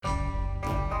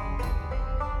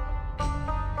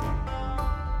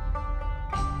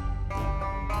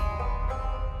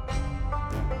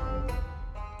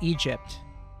Egypt,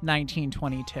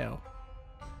 1922.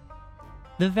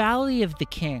 The Valley of the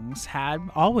Kings had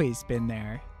always been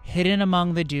there, hidden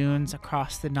among the dunes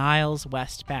across the Nile's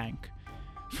west bank.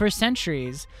 For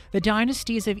centuries, the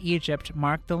dynasties of Egypt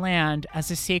marked the land as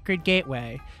a sacred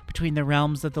gateway between the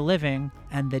realms of the living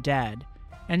and the dead,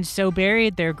 and so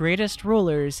buried their greatest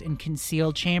rulers in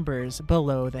concealed chambers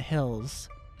below the hills.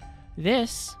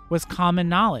 This was common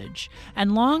knowledge,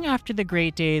 and long after the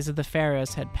great days of the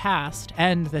pharaohs had passed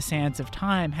and the sands of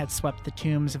time had swept the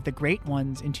tombs of the great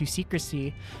ones into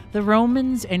secrecy, the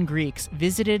Romans and Greeks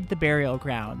visited the burial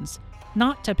grounds,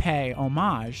 not to pay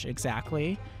homage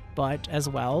exactly, but as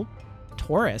well,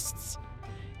 tourists.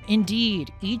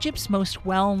 Indeed, Egypt's most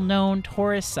well-known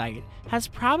tourist site has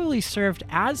probably served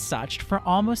as such for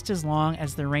almost as long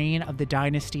as the reign of the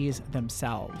dynasties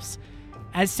themselves.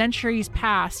 As centuries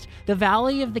passed, the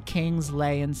Valley of the Kings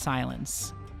lay in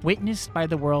silence, witnessed by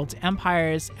the world's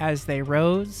empires as they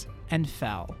rose and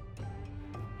fell.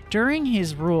 During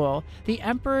his rule, the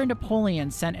Emperor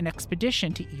Napoleon sent an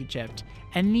expedition to Egypt,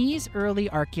 and these early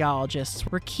archaeologists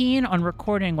were keen on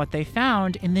recording what they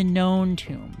found in the known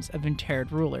tombs of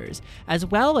interred rulers, as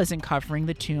well as uncovering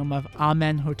the tomb of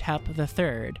Amenhotep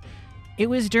III. It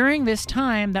was during this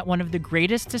time that one of the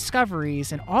greatest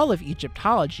discoveries in all of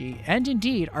Egyptology, and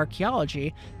indeed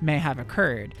archaeology, may have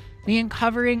occurred: the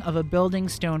uncovering of a building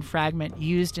stone fragment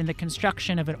used in the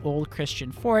construction of an old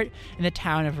Christian fort in the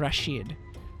town of Rashid.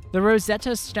 The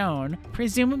Rosetta Stone,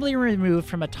 presumably removed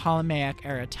from a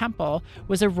Ptolemaic-era temple,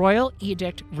 was a royal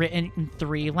edict written in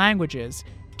 3 languages,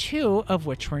 2 of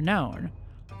which were known.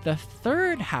 The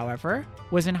third, however,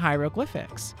 was in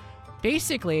hieroglyphics.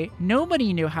 Basically,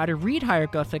 nobody knew how to read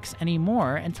hieroglyphics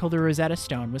anymore until the Rosetta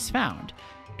Stone was found.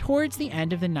 Towards the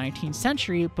end of the 19th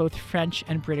century, both French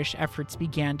and British efforts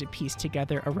began to piece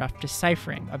together a rough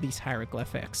deciphering of these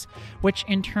hieroglyphics, which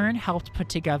in turn helped put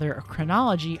together a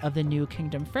chronology of the New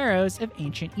Kingdom pharaohs of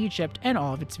ancient Egypt and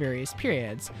all of its various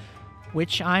periods,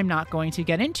 which I'm not going to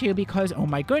get into because, oh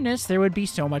my goodness, there would be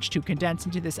so much to condense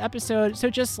into this episode, so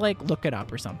just look it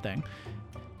up or something.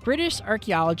 British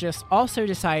archaeologists also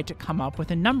decided to come up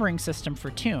with a numbering system for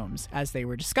tombs, as they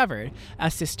were discovered, a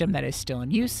system that is still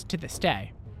in use to this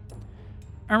day.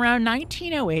 Around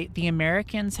 1908, the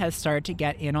Americans had started to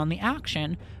get in on the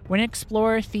action when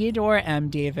explorer Theodore M.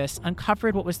 Davis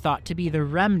uncovered what was thought to be the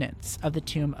remnants of the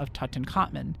tomb of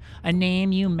Tutankhamun, a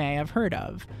name you may have heard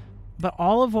of. But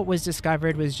all of what was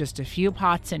discovered was just a few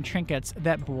pots and trinkets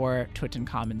that bore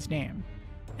Tutankhamun's name.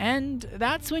 And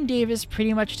that's when Davis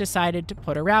pretty much decided to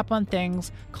put a wrap on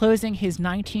things, closing his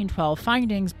 1912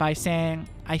 findings by saying,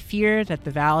 "I fear that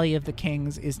the Valley of the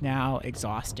Kings is now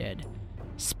exhausted."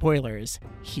 Spoilers,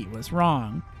 he was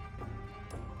wrong.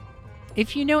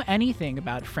 If you know anything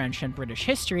about French and British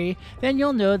history, then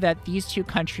you'll know that these two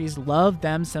countries loved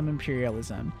them some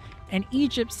imperialism, and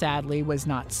Egypt sadly was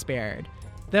not spared,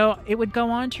 though it would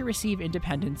go on to receive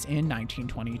independence in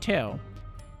 1922.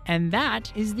 And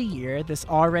that is the year this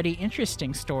already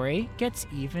interesting story gets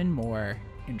even more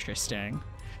interesting.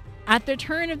 At the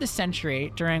turn of the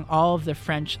century, during all of the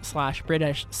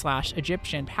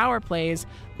French/British/Egyptian power plays,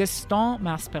 Gaston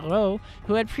Maspero,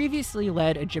 who had previously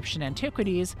led Egyptian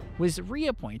antiquities, was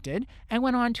reappointed and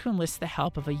went on to enlist the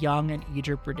help of a young and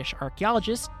eager British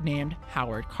archaeologist named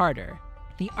Howard Carter.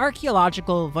 The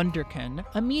archaeological wunderkind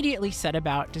immediately set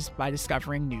about by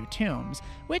discovering new tombs,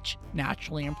 which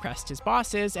naturally impressed his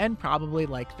bosses and probably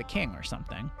liked the king or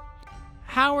something.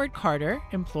 Howard Carter,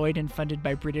 employed and funded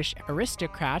by British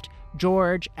aristocrat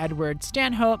George Edward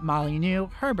Stanhope Molyneux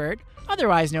Herbert,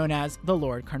 otherwise known as the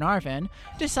Lord Carnarvon,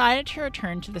 decided to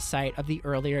return to the site of the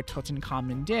earlier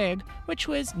Tutankhamun dig, which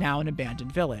was now an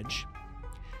abandoned village.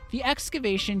 The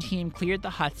excavation team cleared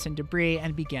the huts and debris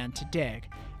and began to dig,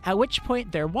 at which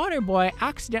point their water boy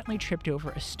accidentally tripped over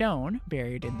a stone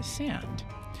buried in the sand.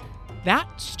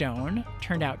 That stone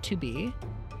turned out to be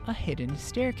a hidden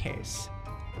staircase.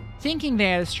 Thinking they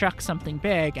had struck something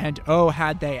big, and oh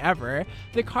had they ever,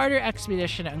 the Carter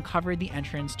expedition uncovered the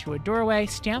entrance to a doorway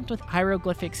stamped with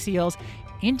hieroglyphic seals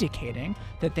indicating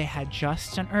that they had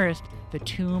just unearthed the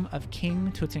tomb of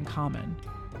King Tutankhamun.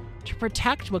 To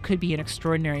protect what could be an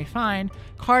extraordinary find,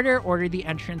 Carter ordered the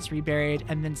entrance reburied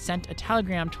and then sent a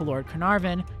telegram to Lord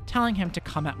Carnarvon telling him to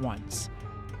come at once.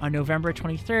 On November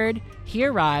 23rd, he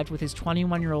arrived with his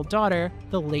 21-year-old daughter,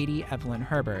 the Lady Evelyn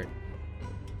Herbert.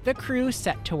 The crew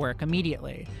set to work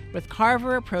immediately, with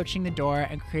Carver approaching the door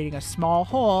and creating a small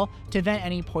hole to vent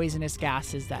any poisonous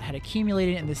gases that had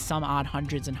accumulated in the some odd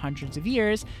hundreds and hundreds of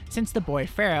years since the boy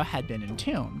pharaoh had been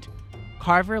entombed.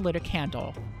 Carver lit a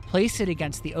candle, placed it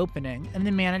against the opening, and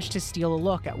then managed to steal a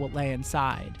look at what lay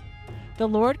inside. The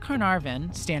Lord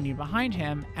Carnarvon, standing behind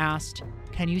him, asked,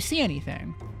 "Can you see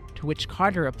anything?" To which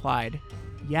Carter replied,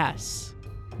 "Yes,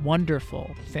 wonderful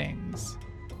things."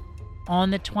 On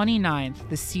the 29th,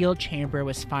 the sealed chamber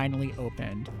was finally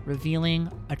opened, revealing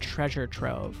a treasure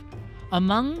trove.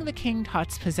 Among the King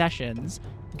Tut's possessions,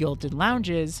 gilded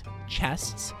lounges,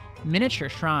 chests, miniature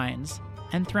shrines,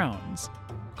 and thrones.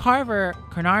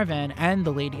 Carnarvon and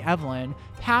the Lady Evelyn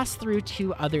passed through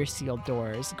 2 other sealed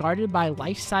doors, guarded by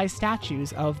life-size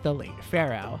statues of the late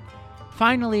pharaoh.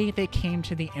 Finally, they came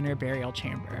to the inner burial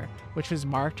chamber, which was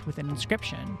marked with an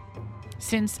inscription.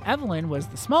 Since Evelyn was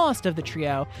the smallest of the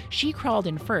trio, she crawled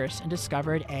in first and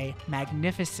discovered a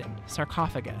magnificent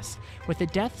sarcophagus with a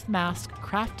death mask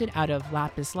crafted out of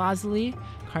lapis lazuli,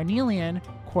 carnelian,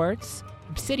 quartz,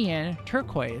 obsidian,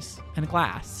 turquoise, and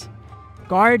glass.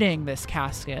 Guarding this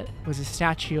casket was a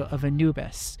statue of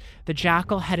Anubis, the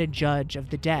jackal-headed judge of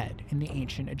the dead in the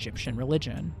ancient Egyptian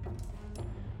religion.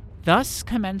 Thus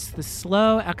commenced the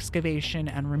slow excavation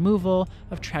and removal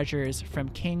of treasures from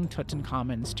King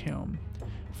Tutankhamun's tomb.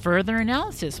 Further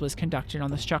analysis was conducted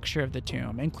on the structure of the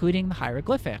tomb, including the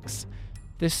hieroglyphics.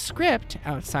 The script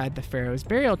outside the pharaoh's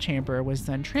burial chamber was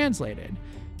then translated,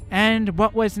 and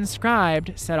what was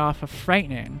inscribed set off a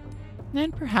frightening,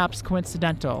 and perhaps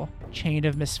coincidental, chain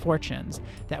of misfortunes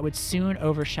that would soon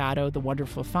overshadow the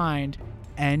wonderful find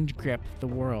and grip the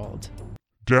world.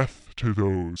 Death to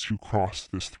those who cross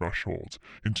this threshold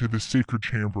into the sacred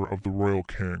chamber of the royal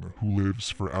king who lives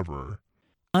forever.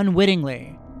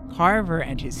 Unwittingly, Carver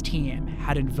and his team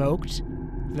had invoked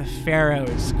the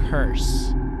Pharaoh's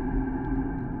curse.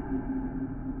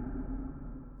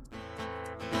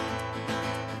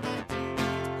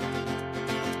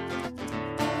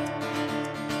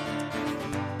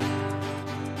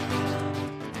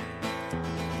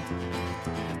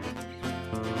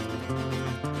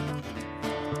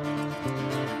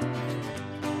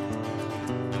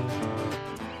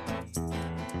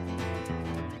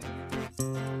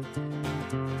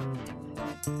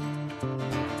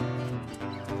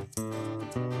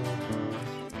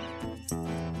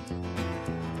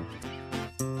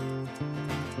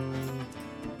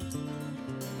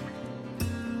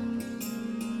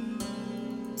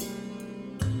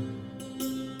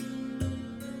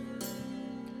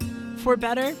 For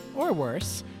better or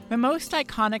worse, the most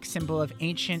iconic symbol of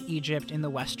ancient Egypt in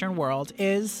the Western world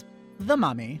is the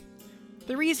mummy.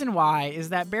 The reason why is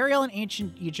that burial in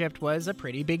ancient Egypt was a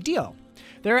pretty big deal.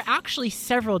 There are actually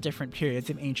several different periods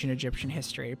of ancient Egyptian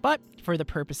history, but for the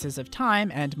purposes of time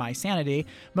and my sanity,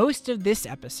 most of this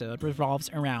episode revolves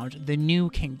around the New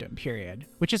Kingdom period,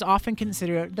 which is often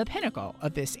considered the pinnacle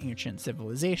of this ancient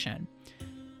civilization.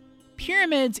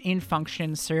 Pyramids in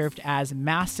function served as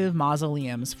massive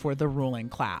mausoleums for the ruling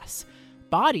class.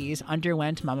 Bodies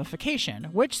underwent mummification,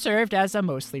 which served as a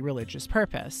mostly religious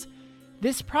purpose.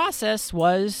 This process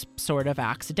was sort of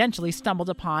accidentally stumbled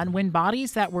upon when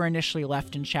bodies that were initially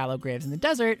left in shallow graves in the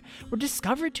desert were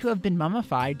discovered to have been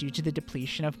mummified due to the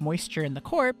depletion of moisture in the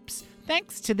corpse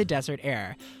thanks to the desert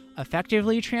air,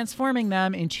 effectively transforming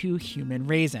them into human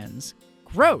raisins.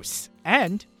 Gross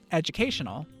and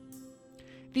educational.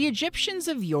 The Egyptians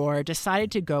of yore decided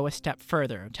to go a step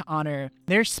further to honor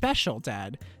their special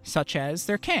dead, such as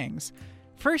their kings.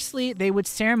 Firstly, they would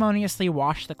ceremoniously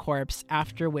wash the corpse,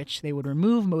 after which they would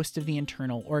remove most of the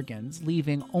internal organs,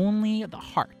 leaving only the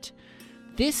heart.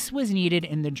 This was needed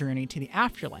in the journey to the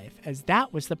afterlife, as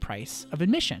that was the price of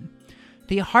admission.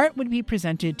 The heart would be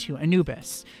presented to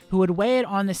Anubis, who would weigh it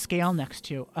on the scale next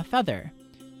to a feather.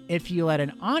 If you led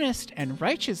an honest and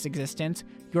righteous existence,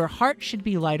 your heart should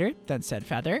be lighter than said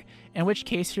feather, in which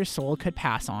case your soul could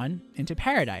pass on into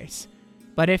paradise.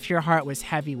 But if your heart was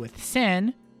heavy with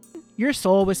sin, your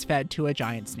soul was fed to a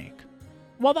giant snake.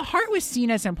 While the heart was seen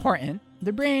as important,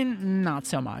 the brain not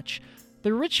so much.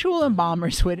 The ritual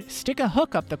embalmers would stick a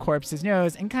hook up the corpse's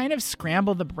nose and kind of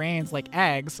scramble the brains like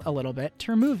eggs a little bit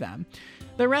to remove them.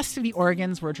 The rest of the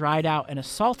organs were dried out in a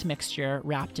salt mixture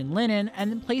wrapped in linen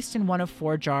and then placed in one of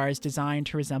 4 jars designed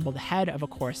to resemble the head of a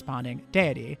corresponding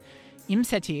deity.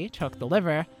 Imseti took the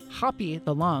liver, Hapi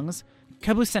the lungs,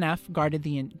 Kabusanef guarded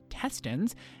the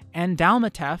intestines, and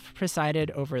Dalmatef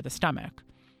presided over the stomach.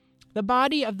 The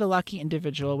body of the lucky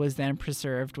individual was then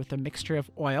preserved with a mixture of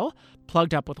oil,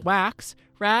 plugged up with wax,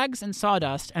 rags, and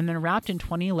sawdust, and then wrapped in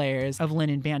 20 layers of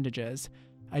linen bandages.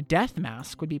 A death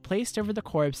mask would be placed over the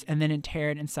corpse and then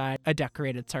interred inside a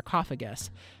decorated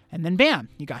sarcophagus. And then bam,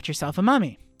 you got yourself a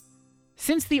mummy.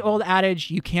 Since the old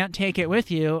adage, "you can't take it with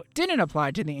you," didn't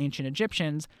apply to the ancient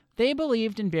Egyptians, they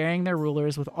believed in burying their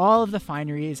rulers with all of the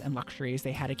fineries and luxuries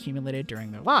they had accumulated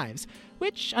during their lives,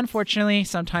 which unfortunately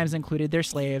sometimes included their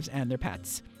slaves and their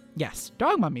pets. Yes,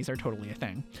 dog mummies are totally a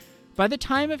thing. By the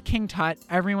time of King Tut,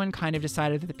 everyone kind of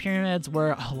decided that the pyramids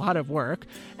were a lot of work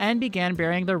and began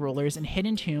burying their rulers in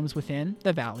hidden tombs within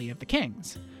the Valley of the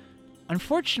Kings.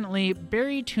 Unfortunately,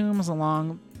 buried tombs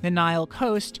along the Nile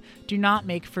coast do not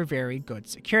make for very good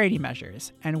security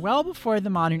measures, and well before the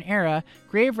modern era,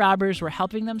 grave robbers were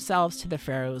helping themselves to the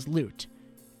pharaoh's loot.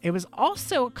 It was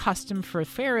also a custom for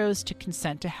pharaohs to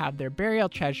consent to have their burial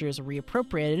treasures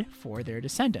reappropriated for their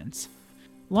descendants.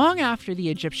 Long after the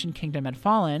Egyptian kingdom had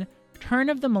fallen, turn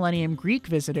of the millennium Greek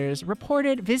visitors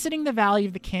reported visiting the Valley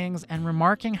of the Kings and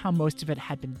remarking how most of it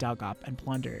had been dug up and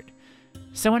plundered.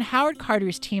 So when Howard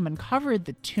Carter's team uncovered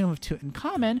the tomb of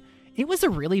Tutankhamun, it was a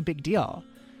really big deal.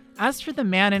 As for the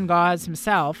man in gauze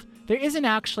himself, there isn't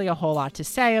actually a whole lot to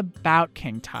say about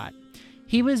King Tut.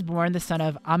 He was born the son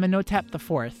of Amenhotep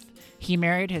IV. He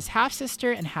married his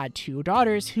half-sister and had 2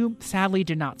 daughters who sadly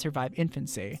did not survive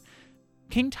infancy.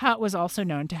 King Tut was also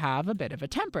known to have a bit of a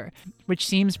temper, which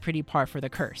seems pretty par for the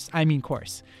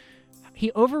course.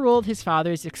 He overruled his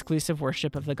father's exclusive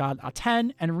worship of the god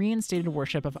Aten and reinstated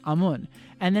worship of Amun,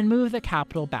 and then moved the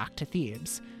capital back to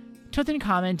Thebes.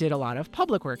 Tutankhamun did a lot of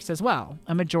public works as well,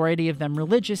 a majority of them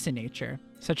religious in nature,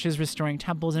 such as restoring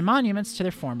temples and monuments to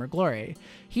their former glory.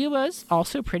 He was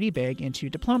also pretty big into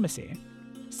diplomacy.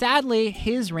 Sadly,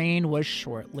 his reign was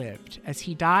short-lived, as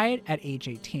he died at age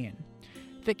 18.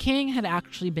 The king had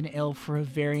actually been ill for a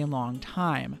very long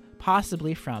time,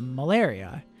 possibly from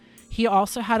malaria. He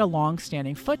also had a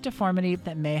long-standing foot deformity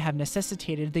that may have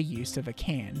necessitated the use of a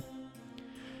cane.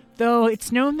 Though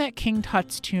it's known that King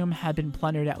Tut's tomb had been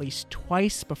plundered at least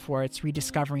twice before its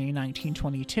rediscovery in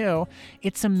 1922,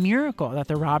 it's a miracle that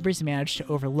the robbers managed to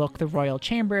overlook the royal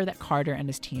chamber that Carter and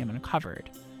his team uncovered.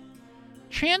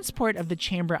 Transport of the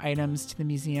chamber items to the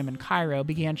museum in Cairo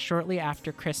began shortly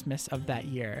after Christmas of that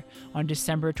year, on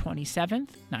December 27,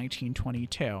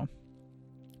 1922.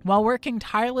 While working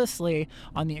tirelessly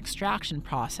on the extraction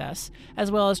process, as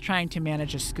well as trying to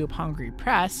manage a scoop-hungry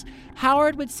press,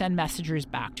 Howard would send messengers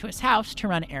back to his house to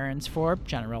run errands for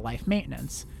general life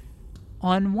maintenance.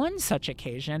 On one such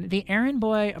occasion, the errand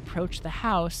boy approached the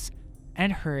house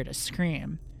and heard a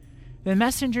scream. The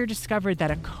messenger discovered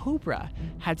that a cobra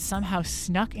had somehow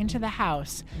snuck into the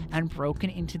house and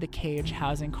broken into the cage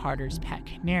housing Carter's pet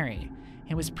canary,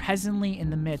 and was presently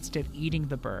in the midst of eating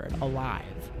the bird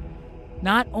alive.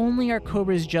 Not only are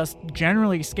cobras just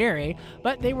generally scary,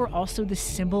 but they were also the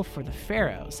symbol for the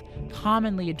pharaohs,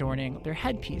 commonly adorning their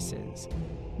headpieces.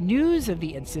 News of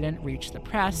the incident reached the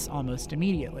press almost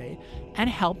immediately, and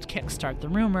helped kickstart the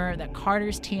rumor that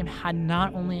Carter's team had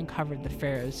not only uncovered the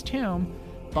pharaoh's tomb,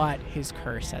 but his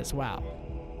curse as well.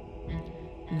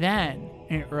 Then,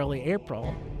 in early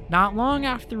April, not long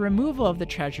after the removal of the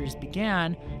treasures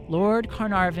began, Lord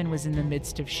Carnarvon was in the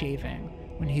midst of shaving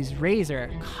when his razor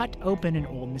cut open an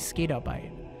old mosquito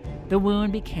bite. The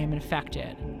wound became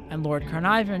infected, and Lord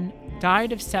Carnarvon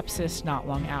died of sepsis not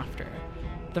long after.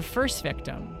 The first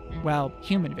victim, well,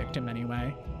 human victim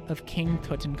anyway, of King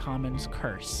Tutankhamun's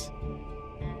curse.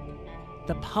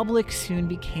 The public soon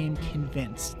became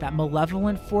convinced that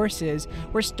malevolent forces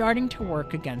were starting to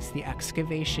work against the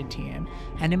excavation team,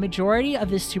 and a majority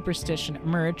of this superstition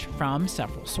emerged from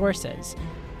several sources.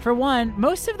 For one,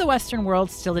 most of the Western world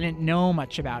still didn't know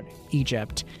much about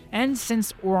Egypt, and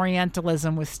since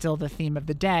Orientalism was still the theme of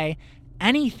the day,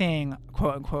 anything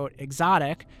quote-unquote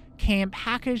exotic came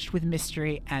packaged with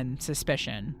mystery and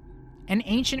suspicion. An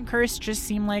ancient curse just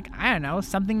seemed like,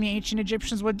 something the ancient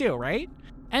Egyptians would do, right?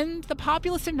 And the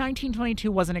populace in 1922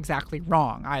 wasn't exactly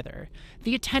wrong either.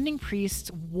 The attending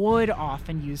priests would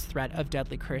often use threat of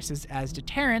deadly curses as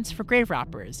deterrents for grave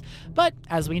robbers, but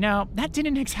as we know, that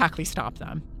didn't exactly stop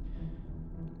them.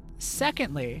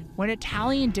 Secondly, when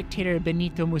Italian dictator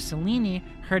Benito Mussolini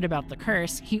heard about the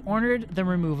curse, he ordered the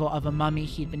removal of a mummy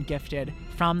he'd been gifted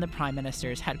from the Prime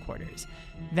Minister's headquarters.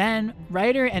 Then,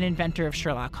 writer and inventor of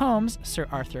Sherlock Holmes, Sir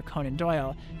Arthur Conan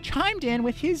Doyle, chimed in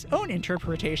with his own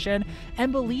interpretation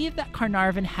and believed that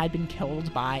Carnarvon had been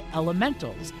killed by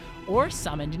elementals, or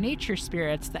summoned nature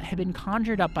spirits that had been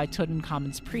conjured up by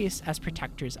Tutankhamun's priests as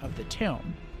protectors of the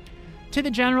tomb. To the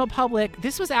general public,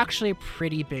 this was actually a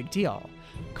pretty big deal.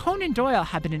 Conan Doyle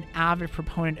had been an avid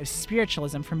proponent of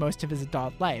spiritualism for most of his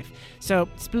adult life, so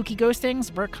spooky ghost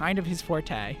things were kind of his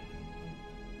forte.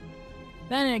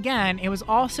 Then again, it was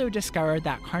also discovered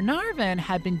that Carnarvon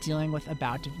had been dealing with a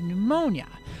bout of pneumonia,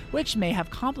 which may have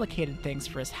complicated things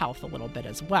for his health a little bit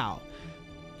as well.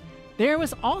 There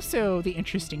was also the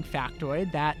interesting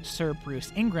factoid that Sir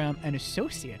Bruce Ingram, an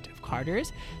associate of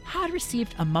Carter's, had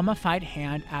received a mummified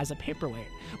hand as a paperweight,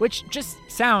 which just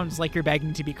sounds like you're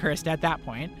begging to be cursed at that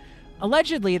point.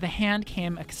 Allegedly, the hand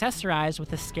came accessorized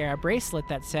with a scarab bracelet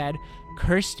that said,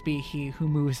 "Cursed be he who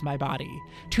moves my body.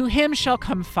 To him shall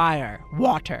come fire,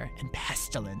 water, and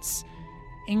pestilence."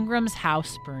 Ingram's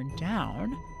house burned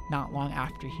down not long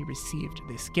after he received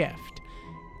this gift.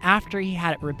 After he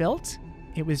had it rebuilt,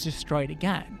 it was destroyed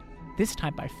again, this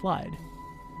time by flood.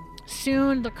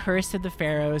 Soon, the curse of the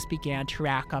pharaohs began to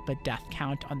rack up a death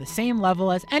count on the same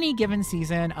level as any given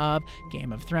season of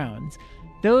Game of Thrones.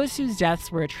 Those whose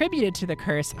deaths were attributed to the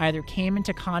curse either came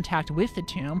into contact with the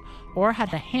tomb or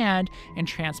had a hand in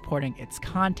transporting its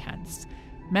contents.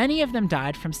 Many of them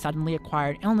died from suddenly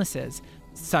acquired illnesses.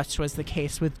 Such was the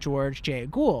case with George J.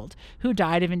 Gould, who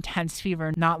died of intense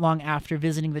fever not long after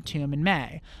visiting the tomb in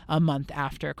May, a month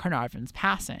after Carnarvon's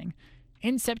passing.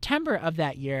 In September of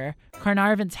that year,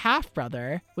 Carnarvon's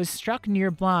half-brother was struck near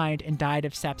blind and died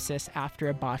of sepsis after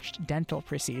a botched dental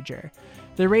procedure.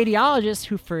 The radiologist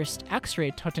who first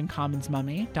x-rayed Tutankhamun's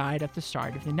mummy died at the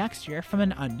start of the next year from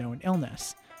an unknown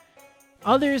illness.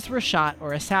 Others were shot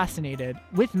or assassinated,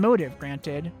 with motive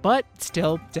granted, but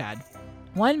still dead.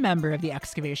 One member of the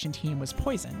excavation team was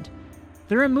poisoned.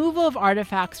 The removal of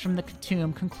artifacts from the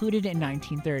tomb concluded in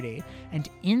 1930, and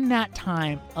in that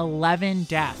time, 11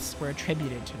 deaths were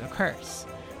attributed to the curse.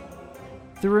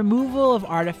 The removal of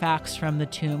artifacts from the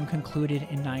tomb concluded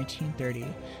in 1930,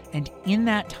 and in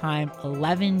that time,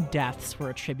 11 deaths were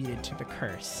attributed to the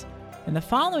curse. In the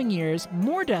following years,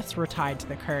 more deaths were tied to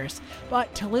the curse,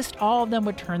 but to list all of them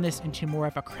would turn this into more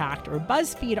of a Cracked or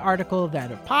BuzzFeed article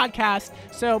than a podcast,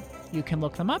 so you can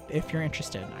look them up if you're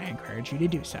interested. I encourage you to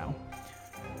do so.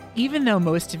 Even though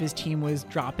most of his team was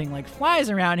dropping like flies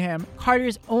around him,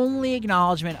 Carter's only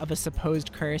acknowledgement of a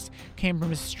supposed curse came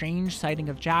from a strange sighting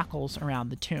of jackals around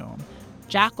the tomb,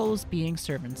 jackals being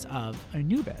servants of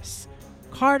Anubis.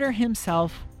 Carter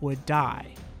himself would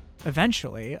die,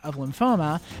 eventually, of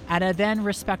lymphoma at a then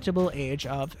respectable age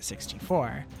of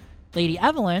 64. Lady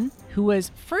Evelyn, who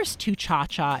was first to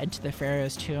cha-cha into the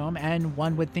pharaoh's tomb, and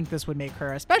one would think this would make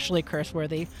her especially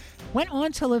curse-worthy, went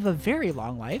on to live a very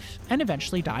long life and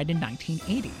eventually died in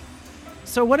 1980.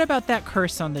 So what about that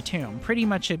curse on the tomb? Pretty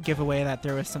much a giveaway that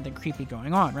there was something creepy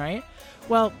going on, right?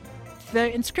 Well,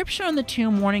 the inscription on the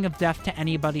tomb warning of death to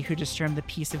anybody who disturbed the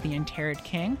peace of the interred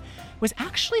king was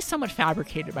actually somewhat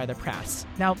fabricated by the press.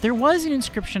 Now, there was an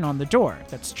inscription on the door,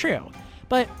 that's true,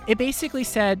 but it basically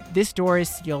said, "This door is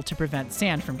sealed to prevent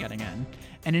sand from getting in,"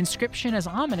 an inscription as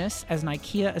ominous as an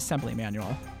IKEA assembly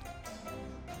manual.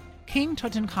 King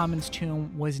Tutankhamun's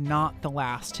tomb was not the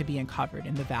last to be uncovered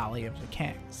in the Valley of the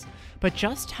Kings, but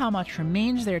just how much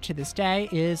remains there to this day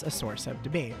is a source of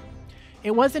debate.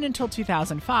 It wasn't until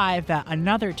 2005 that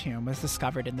another tomb was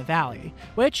discovered in the valley,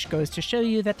 which goes to show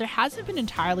you that there hasn't been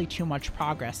entirely too much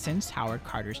progress since Howard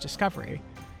Carter's discovery.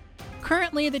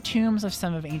 Currently, the tombs of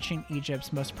some of ancient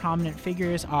Egypt's most prominent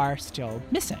figures are still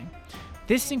missing.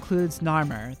 This includes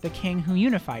Narmer, the king who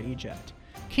unified Egypt.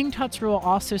 King Tut's rule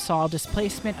also saw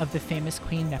displacement of the famous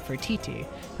Queen Nefertiti,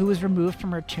 who was removed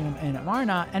from her tomb in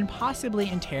Amarna and possibly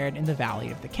interred in the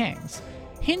Valley of the Kings.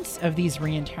 Hints of these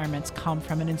reinterments come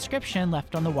from an inscription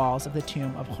left on the walls of the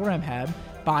tomb of Horemheb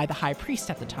by the high priest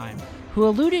at the time, who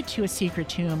alluded to a secret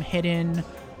tomb hidden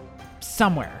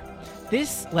somewhere.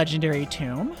 This legendary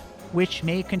tomb, which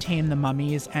may contain the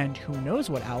mummies and who knows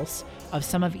what else of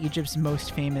some of Egypt's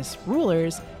most famous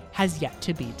rulers, has yet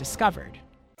to be discovered.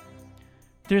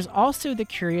 There's also the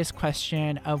curious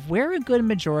question of where a good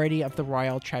majority of the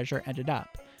royal treasure ended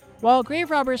up. While grave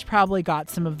robbers probably got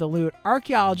some of the loot,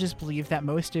 archaeologists believe that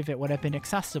most of it would have been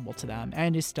accessible to them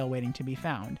and is still waiting to be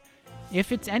found.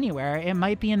 If it's anywhere, it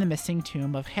might be in the missing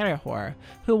tomb of Herihor,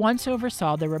 who once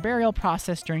oversaw the reburial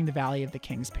process during the Valley of the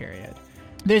Kings period.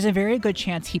 There's a very good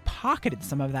chance he pocketed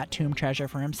some of that tomb treasure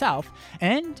for himself,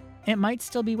 and it might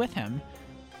still be with him.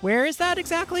 Where is that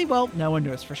exactly? Well, no one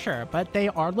knows for sure, but they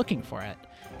are looking for it.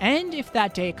 And if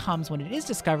that day comes when it is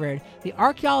discovered, the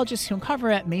archaeologists who uncover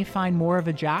it may find more of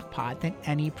a jackpot than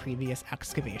any previous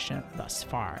excavation thus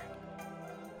far.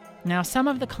 Now, some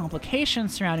of the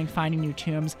complications surrounding finding new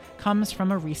tombs comes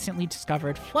from a recently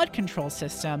discovered flood control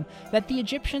system that the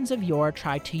Egyptians of yore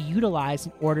tried to utilize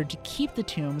in order to keep the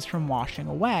tombs from washing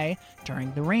away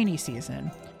during the rainy season.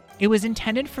 It was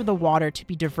intended for the water to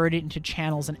be diverted into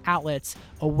channels and outlets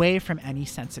away from any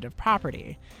sensitive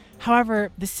property.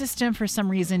 However, the system for some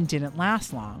reason didn't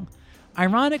last long.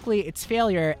 Ironically, its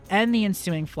failure and the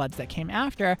ensuing floods that came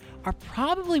after are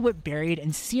probably what buried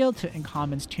and sealed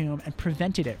Tutankhamun's tomb and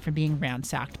prevented it from being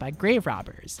ransacked by grave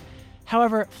robbers.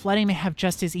 However, flooding may have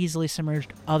just as easily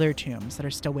submerged other tombs that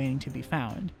are still waiting to be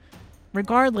found.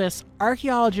 Regardless,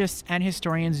 archaeologists and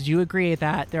historians do agree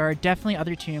that there are definitely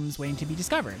other tombs waiting to be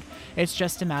discovered. It's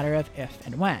just a matter of if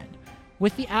and when.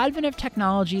 With the advent of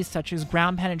technologies such as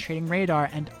ground-penetrating radar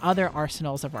and other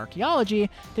arsenals of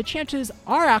archaeology, the chances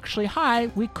are actually high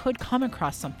we could come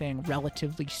across something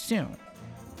relatively soon.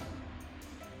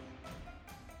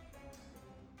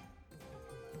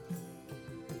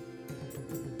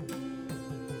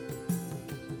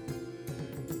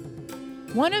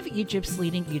 One of Egypt's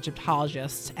leading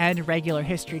Egyptologists and regular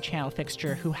History Channel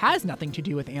fixture who has nothing to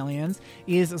do with aliens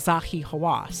is Zahi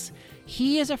Hawass.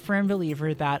 He is a firm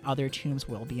believer that other tombs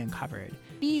will be uncovered.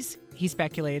 These, he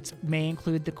speculates, may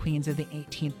include the queens of the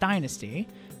 18th dynasty,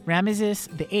 Ramesses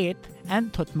VIII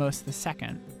and Thutmose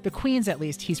II. The queens, at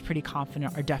least, he's pretty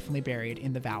confident are definitely buried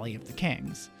in the Valley of the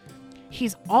Kings.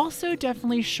 He's also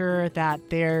definitely sure that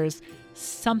there's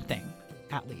something,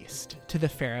 at least, to the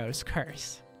pharaoh's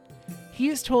curse. He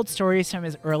has told stories from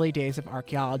his early days of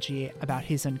archaeology about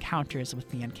his encounters with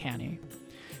the uncanny.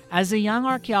 As a young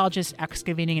archaeologist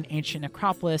excavating an ancient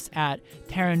necropolis at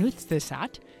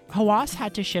Terenusthesat, Hawass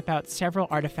had to ship out several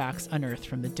artifacts unearthed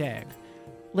from the dig.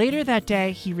 Later that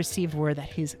day, he received word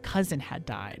that his cousin had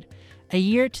died. A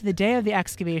year to the day of the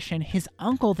excavation, his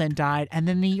uncle then died, and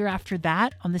then the year after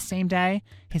that, on the same day,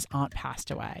 his aunt passed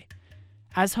away.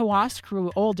 As Hawass grew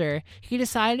older, he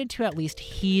decided to at least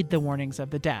heed the warnings of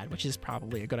the dead, which is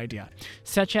probably a good idea,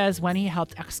 such as when he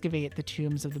helped excavate the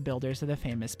tombs of the builders of the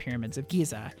famous pyramids of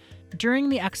Giza. During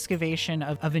the excavation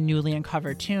of a newly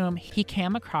uncovered tomb, he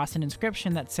came across an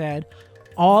inscription that said,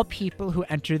 "All people who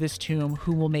enter this tomb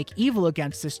who will make evil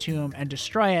against this tomb and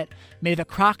destroy it, may the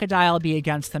crocodile be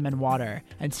against them in water,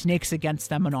 and snakes against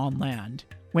them and on land.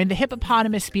 When the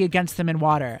hippopotamus be against them in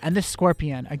water, and the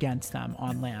scorpion against them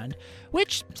on land,"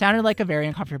 which sounded like a very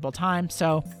uncomfortable time,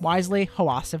 so wisely,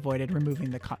 Hawass avoided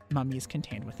removing the mummies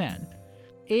contained within.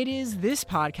 It is this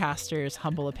podcaster's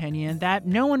humble opinion that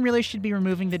no one really should be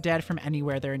removing the dead from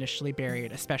anywhere they're initially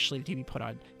buried, especially to be put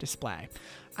on display.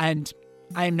 And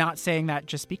I'm not saying that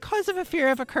just because of a fear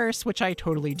of a curse, which I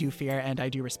totally do fear, and I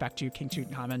do respect you, King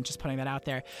Tutankhamun, just putting that out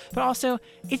there. But also,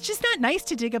 it's just not nice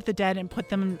to dig up the dead and put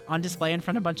them on display in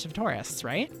front of a bunch of tourists,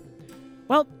 right?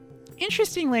 Well,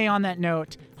 interestingly, on that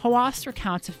note, Hawass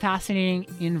recounts a fascinating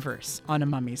inverse on a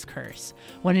mummy's curse,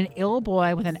 when an ill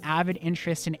boy with an avid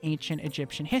interest in ancient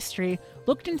Egyptian history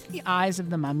looked into the eyes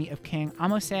of the mummy of King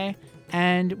Ahmose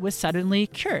and was suddenly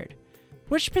cured,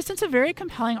 which presents a very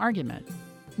compelling argument.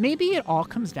 Maybe it all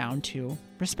comes down to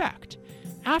respect.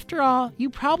 After all, you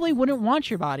probably wouldn't want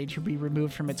your body to be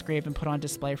removed from its grave and put on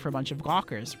display for a bunch of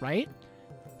gawkers, right?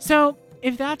 So,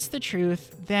 if that's the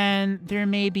truth, then there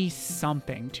may be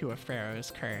something to a pharaoh's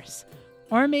curse.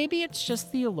 Or maybe it's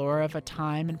just the allure of a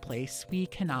time and place we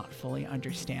cannot fully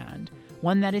understand,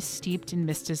 one that is steeped in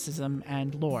mysticism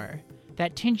and lore,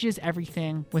 that tinges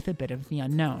everything with a bit of the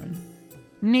unknown.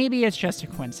 Maybe it's just a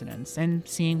coincidence, and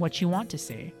seeing what you want to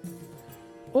see.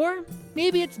 Or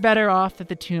maybe it's better off that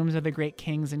the tombs of the great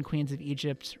kings and queens of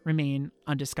Egypt remain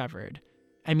undiscovered.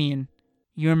 I mean,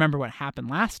 you remember what happened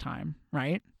last time,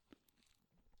 right?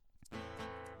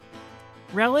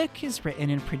 Relic is written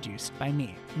and produced by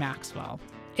me, Maxwell.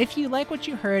 If you like what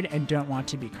you heard and don't want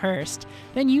to be cursed,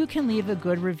 then you can leave a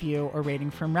good review or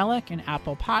rating from Relic in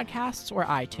Apple Podcasts or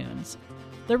iTunes.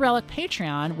 The Relic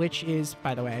Patreon, which is,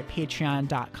 by the way,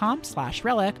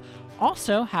 patreon.com/relic,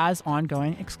 also has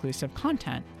ongoing exclusive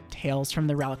content, Tales from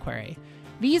the Reliquary.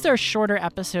 These are shorter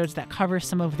episodes that cover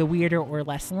some of the weirder or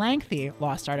less lengthy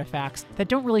lost artifacts that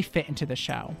don't really fit into the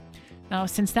show. Now,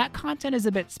 since that content is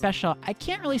a bit special, I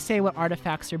can't really say what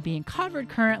artifacts are being covered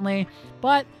currently,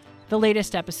 but the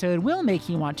latest episode will make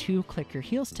you want to click your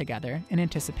heels together in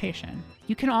anticipation.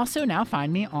 You can also now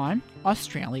find me on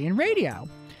Australian radio.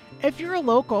 If you're a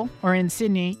local or in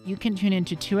Sydney, you can tune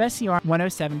into 2SER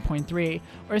 107.3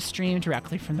 or stream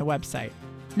directly from the website.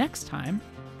 Next time,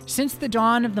 since the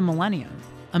dawn of the millennium,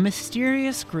 a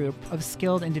mysterious group of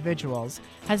skilled individuals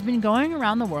has been going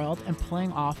around the world and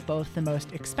pulling off both the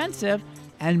most expensive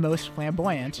and most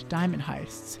flamboyant diamond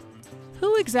heists.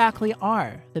 Who exactly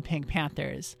are the Pink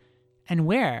Panthers, and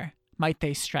where might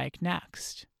they strike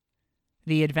next?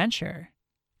 The adventure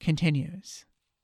continues.